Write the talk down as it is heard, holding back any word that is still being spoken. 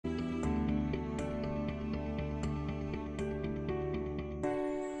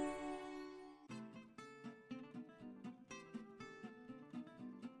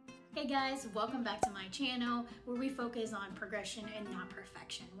Hey guys, welcome back to my channel where we focus on progression and not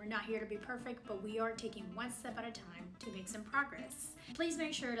perfection. We're not here to be perfect, but we are taking one step at a time to make some progress. Please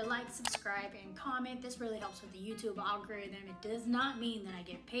make sure to like, subscribe, and comment. This really helps with the YouTube algorithm. It does not mean that I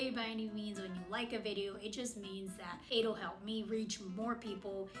get paid by any means when you like a video. It just means that it'll help me reach more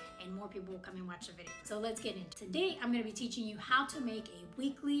people and more people will come and watch the video. So let's get into it. Today, I'm gonna be teaching you how to make a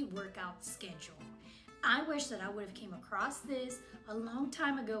weekly workout schedule. I wish that I would have came across this a long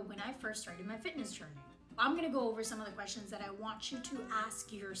time ago when I first started my fitness journey. I'm gonna go over some of the questions that I want you to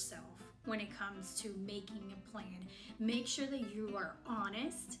ask yourself when it comes to making a plan. Make sure that you are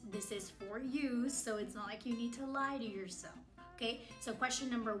honest. This is for you, so it's not like you need to lie to yourself, okay? So question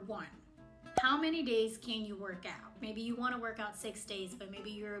number one. How many days can you work out? Maybe you want to work out 6 days, but maybe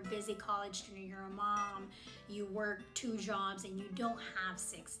you're a busy college student, you're a mom, you work 2 jobs and you don't have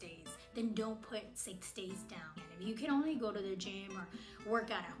 6 days. Then don't put 6 days down. And if you can only go to the gym or work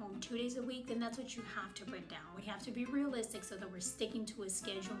out at home 2 days a week, then that's what you have to put down. We have to be realistic so that we're sticking to a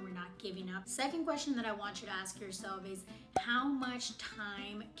schedule and we're not giving up. Second question that I want you to ask yourself is, how much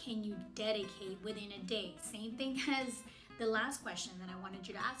time can you dedicate within a day? Same thing as the last question that I wanted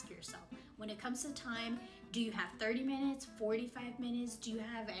you to ask yourself. When it comes to time, do you have 30 minutes, 45 minutes? Do you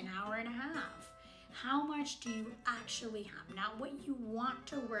have an hour and a half? How much do you actually have? Not what you want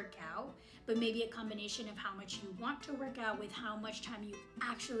to work out, but maybe a combination of how much you want to work out with how much time you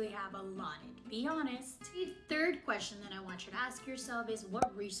actually have allotted. Be honest. The third question that I want you to ask yourself is,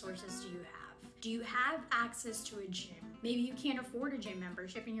 what resources do you have? Do you have access to a gym? Maybe you can't afford a gym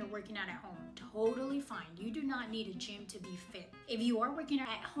membership and you're working out at home. Totally fine. You do not need a gym to be fit. If you are working out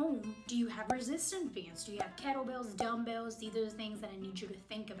at home, do you have resistance bands? Do you have kettlebells, dumbbells? These are the things that I need you to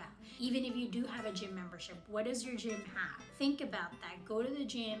think about. Even if you do have a gym membership, what does your gym have? Think about that. Go to the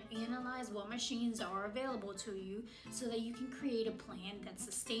gym, analyze what machines are available to you so that you can create a plan that's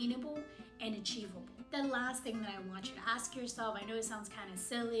sustainable and achievable. The last thing that I want you to ask yourself, I know it sounds kind of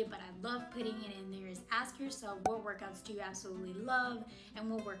silly, but I love putting it in there, is ask yourself, what workouts do you absolutely love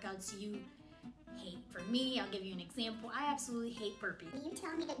and what workouts you hate? For me, I'll give you an example. I absolutely hate burpees. When you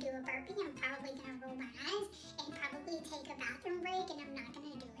tell me to do a burpee, I'm probably gonna roll my eyes and probably take a bathroom break, and I'm not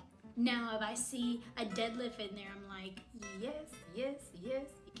gonna do it. Now, if I see a deadlift in there, I'm like, yes, yes, yes,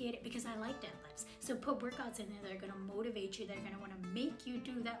 get it, because I like deadlifts. So put workouts in there that are gonna motivate you, that are gonna wanna make you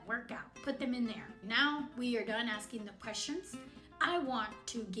do that workout. Put them in there. Now we are done asking the questions. I want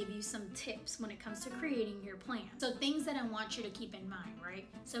to give you some tips when it comes to creating your plan. So things that I want you to keep in mind, right?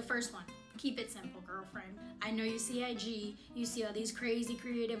 So first one, keep it simple, girlfriend. I know you see IG, you see all these crazy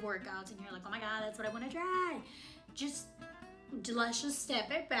creative workouts and you're like, oh my God, that's what I wanna try. Let's just step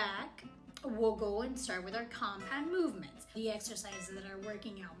it back. We'll go and start with our compound movements. The exercises that are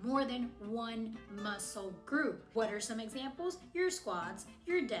working out more than one muscle group. What are some examples? Your squats,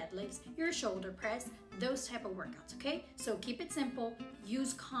 your deadlifts, your shoulder press, those type of workouts, okay? So keep it simple,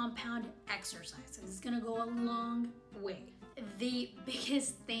 use compound exercises. It's gonna go a long way. The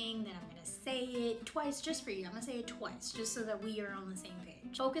biggest thing that I'm gonna say it twice just for you. I'm gonna say it twice just so that we are on the same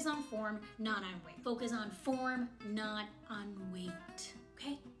page. Focus on form, not on weight. Focus on form, not on weight,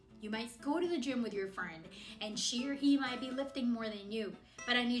 okay? You might go to the gym with your friend and she or he might be lifting more than you,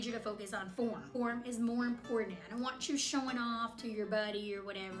 but I need you to focus on form. Form is more important. I don't want you showing off to your buddy or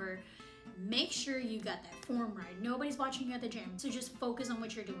whatever. Make sure you got that form right. Nobody's watching you at the gym, so just focus on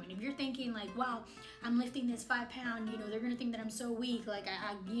what you're doing. If you're thinking like, wow, I'm lifting this 5 pound, they're gonna think that I'm so weak, like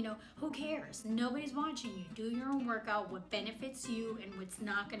who cares? Nobody's watching you. Do your own workout, what benefits you and what's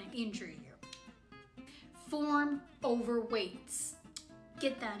not gonna injure you. Form over weights.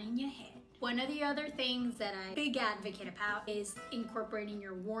 Get that in your head. One of the other things that I'm a big advocate about is incorporating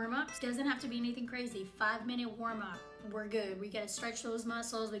your warm-ups. Doesn't have to be anything crazy. 5-minute warm-up, we're good. We gotta stretch those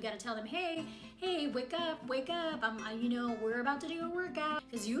muscles. We gotta tell them, hey, wake up. We're about to do a workout.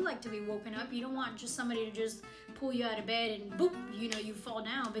 Because you like to be woken up. You don't want just somebody to just pull you out of bed and boop, you fall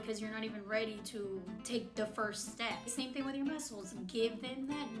down because you're not even ready to take the first step. Same thing with your muscles. Give them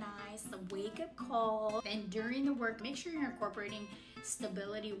that nice wake-up call. Then during the work, make sure you're incorporating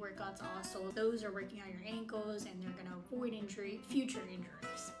stability workouts also. Those are working on your ankles and they're gonna avoid future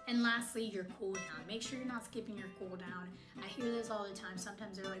injuries. And lastly, your cool down. Make sure you're not skipping your cool down. I hear this all the time.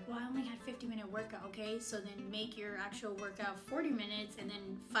 Sometimes they're like, well, I only had 50-minute workout. Okay, so then make your actual workout 40 minutes and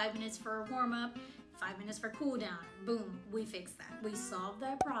then 5 minutes for a warm-up, 5 minutes for cool down. Boom, we fixed that. We solved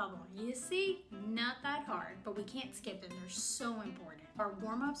that problem. You see, not that hard, but we can't skip them. They're so important. Our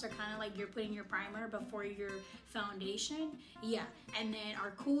warm-ups are kind of like you're putting your primer before your foundation. Yeah, and then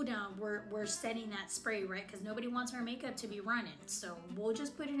our cool down, we're setting that spray, right? Because nobody wants our makeup to be running. So we'll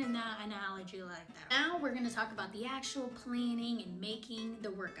just put it in that analogy like that. Now we're gonna talk about the actual planning and making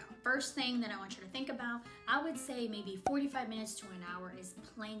the workout. First thing that I want you to think about, I would say maybe 45 minutes to an hour is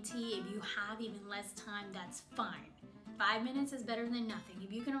plenty. If you have even less time, that's fine. 5 minutes is better than nothing.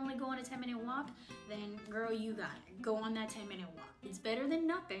 If you can only go on a 10-minute walk, then girl, you got it. Go on that 10-minute walk. It's better than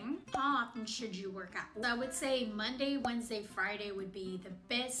nothing. How often should you work out? I would say Monday, Wednesday, Friday would be the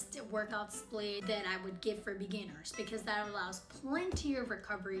best workout split that I would give for beginners, because that allows plenty of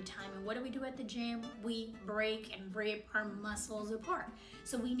recovery time. And what do we do at the gym? We break and rip our muscles apart.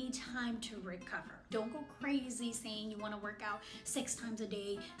 So we need time to recover. Don't go crazy saying you want to work out 6 times a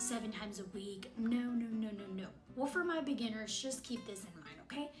day, 7 times a week. No, no, no, no, no. Well, for my beginners, just keep this in mind,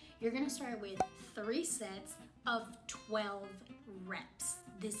 okay? You're gonna start with 3 sets of 12 reps.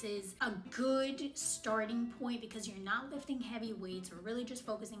 This is a good starting point because you're not lifting heavy weights. We're really just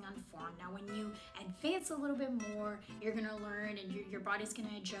focusing on form. Now, when you advance a little bit more, you're gonna learn and your body's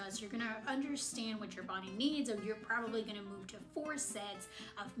gonna adjust. You're gonna understand what your body needs, and you're probably gonna move to 4 sets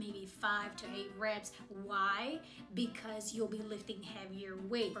of maybe 5 to 8 reps. Why? Because you'll be lifting heavier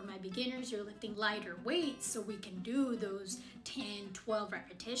weight. For my beginners, you're lifting lighter weights, so we can do those 10, 12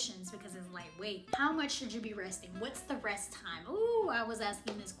 repetitions because it's lightweight. How much should you be resting? What's the rest time? Ooh, I was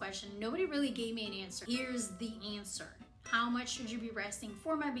asking this question. Nobody really gave me an answer. Here's the answer. How much should you be resting?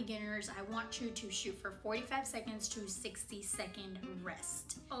 For my beginners, I want you to shoot for 45 seconds to 60-second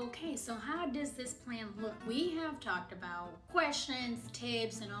rest. Okay, so how does this plan look? We have talked about questions,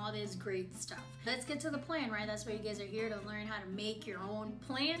 tips, and all this great stuff. Let's get to the plan, right? That's why you guys are here, to learn how to make your own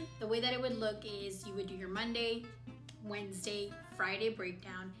plan. The way that it would look is you would do your Monday, Wednesday, Friday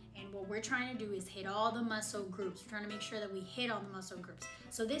breakdown, and what we're trying to do is hit all the muscle groups. We're trying to make sure that we hit all the muscle groups.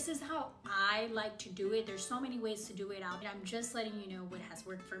 So this is how I like to do it. There's so many ways to do it out. I'm just letting you know what has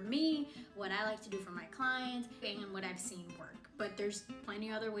worked for me, what I like to do for my clients, and what I've seen work. But there's plenty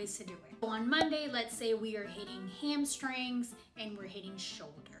of other ways to do it. So on Monday, let's say we are hitting hamstrings and we're hitting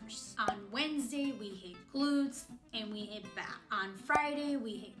shoulders. On Wednesday, we hit glutes and we hit back. On Friday,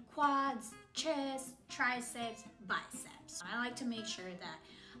 we hit quads, chest, triceps, biceps. I like to make sure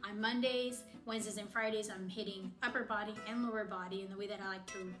that on Mondays, Wednesdays, and Fridays, I'm hitting upper body and lower body. And the way that I like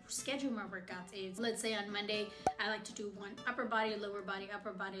to schedule my workouts is, let's say on Monday, I like to do one upper body, lower body,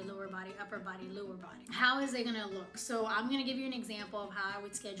 upper body, lower body, upper body, lower body. How is it gonna look? So I'm gonna give you an example of how I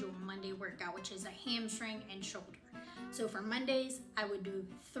would schedule a Monday workout, which is a hamstring and shoulder. So for Mondays, I would do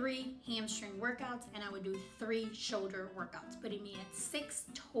 3 hamstring workouts and I would do 3 shoulder workouts, putting me at 6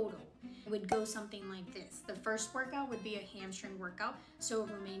 total. It would go something like this. The first workout would be a hamstring workout, so a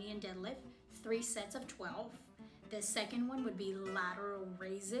Romanian deadlift, 3 sets of 12. The second one would be lateral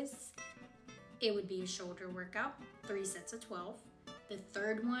raises. It would be a shoulder workout, 3 sets of 12. The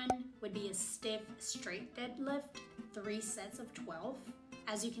third one would be a stiff straight deadlift, 3 sets of 12.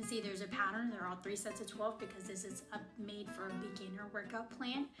 As you can see, there's a pattern. They're all 3 sets of 12 because this is made for a beginner workout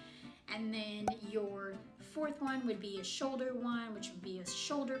plan. And then your fourth one would be a shoulder one, which would be a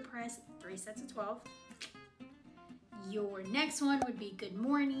shoulder press, 3 sets of 12. Your next one would be good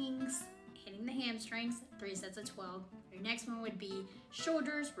mornings, hitting the hamstrings, 3 sets of 12. Your next one would be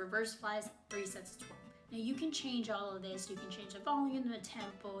shoulders, reverse flies, 3 sets of 12. Now you can change all of this. You can change the volume, the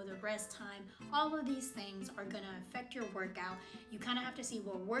tempo, the rest time. All of these things are gonna affect your workout. You kind of have to see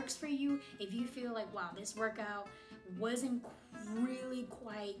what works for you. If you feel like, wow, this workout wasn't really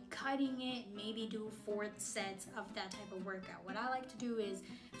quite cutting it, maybe do 4 sets of that type of workout. What I like to do is,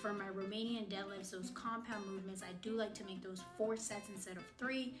 for my Romanian deadlifts, those compound movements, I do like to make those 4 sets instead of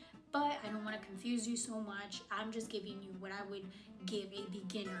 3, but I don't want to confuse you so much. I'm just giving you what I would give a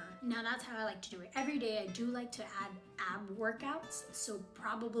beginner. Now that's how I like to do it. Every day I do like to add ab workouts. So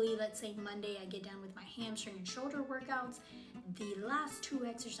probably, let's say Monday I get done with my hamstring and shoulder workouts. The last 2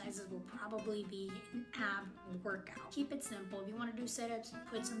 exercises will probably be an ab workout. Keep it simple. If you want to do sit-ups,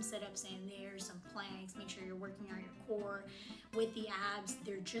 put some sit-ups in there, some planks, make sure you're working on your core. With the abs,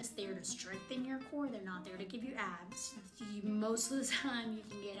 they're just there to strengthen your core. They're not there to give you abs. Most of the time you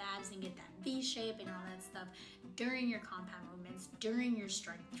can get abs and get that V shape and all that stuff during your compound movements, during your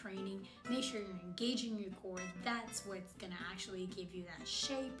strength training. Make sure you're engaging your core. That's what's gonna actually give you that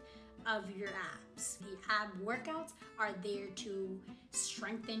shape of your abs. The ab workouts are there to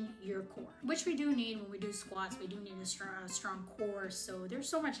strengthen your core, which we do need when we do squats. We do need a strong core, so there's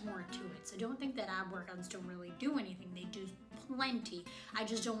so much more to it. So don't think that ab workouts don't really do anything. They do plenty. I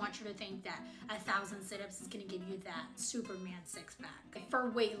just don't want you to think that 1,000 sit-ups is gonna give you that Superman six-pack. For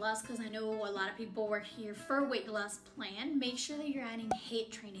weight loss, because I know a lot of people work here for weight loss plan, make sure that you're adding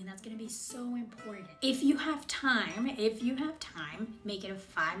HIIT training. That's gonna be so important. If you have time, make it a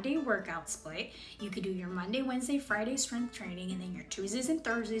 5-day workout split. You could do your Monday, Wednesday, Friday strength training, and then your Tuesdays and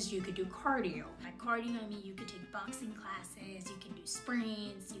Thursdays you could do cardio. By cardio, I mean you could take boxing classes, you can do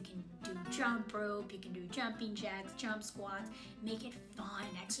sprints, you can do jump rope, you can do jumping jacks, jump squats. Make it fun.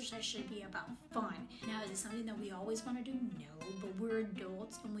 Exercise should be about fun. Now, is it something that we always want to do? No, but we're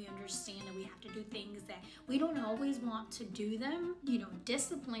adults and we understand that we have to do things that we don't always want to do them. You know,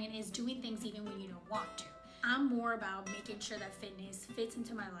 discipline is doing things even when you don't want to. I'm more about making sure that fitness fits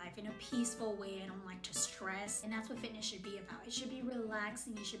into my life in a peaceful way. I don't like to stress, and that's what fitness should be about. It should be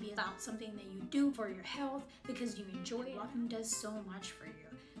relaxing. It should be about something that you do for your health because you enjoy it. Walking does so much for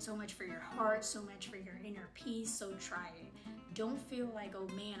you, so much for your heart, so much for your inner peace, so try it. Don't feel like, oh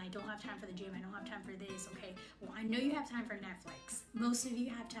man, I don't have time for the gym, I don't have time for this. Okay, well, I know you have time for Netflix. Most of you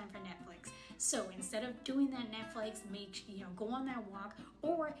have time for Netflix. So instead of doing that Netflix, go on that walk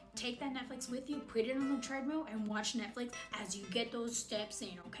or take that Netflix with you, put it on the treadmill and watch Netflix as you get those steps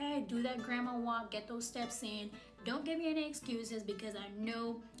in, okay? Do that grandma walk, get those steps in. Don't give me any excuses because I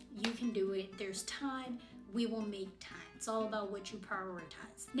know you can do it. There's time, we will make time. It's all about what you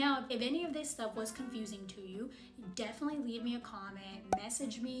prioritize. Now, if any of this stuff was confusing to you, definitely leave me a comment,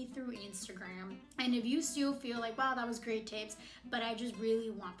 message me through Instagram. And if you still feel like, wow, that was great tips, but I just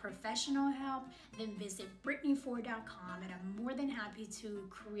really want professional help, then visit BrittanyFord.com and I'm more than happy to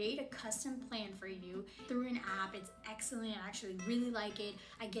create a custom plan for you through an app. It's excellent. I actually really like it.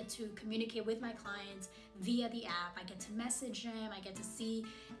 I get to communicate with my clients via the app. I get to message them. I get to see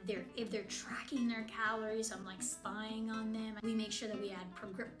if they're tracking their calories. I'm like spying on them. We make sure that we add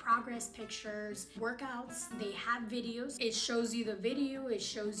progress pictures, workouts. They have videos. It shows you the video. It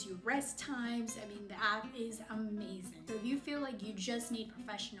shows you rest times. I mean, the app is amazing. So if you feel like you just need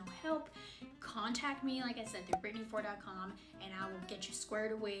professional help, contact me, like I said, through BrittanyFord.com, and I will get you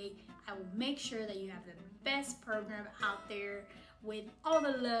squared away. I will make sure that you have the best program out there with all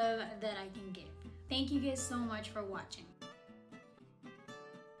the love that I can give. Thank you guys so much for watching.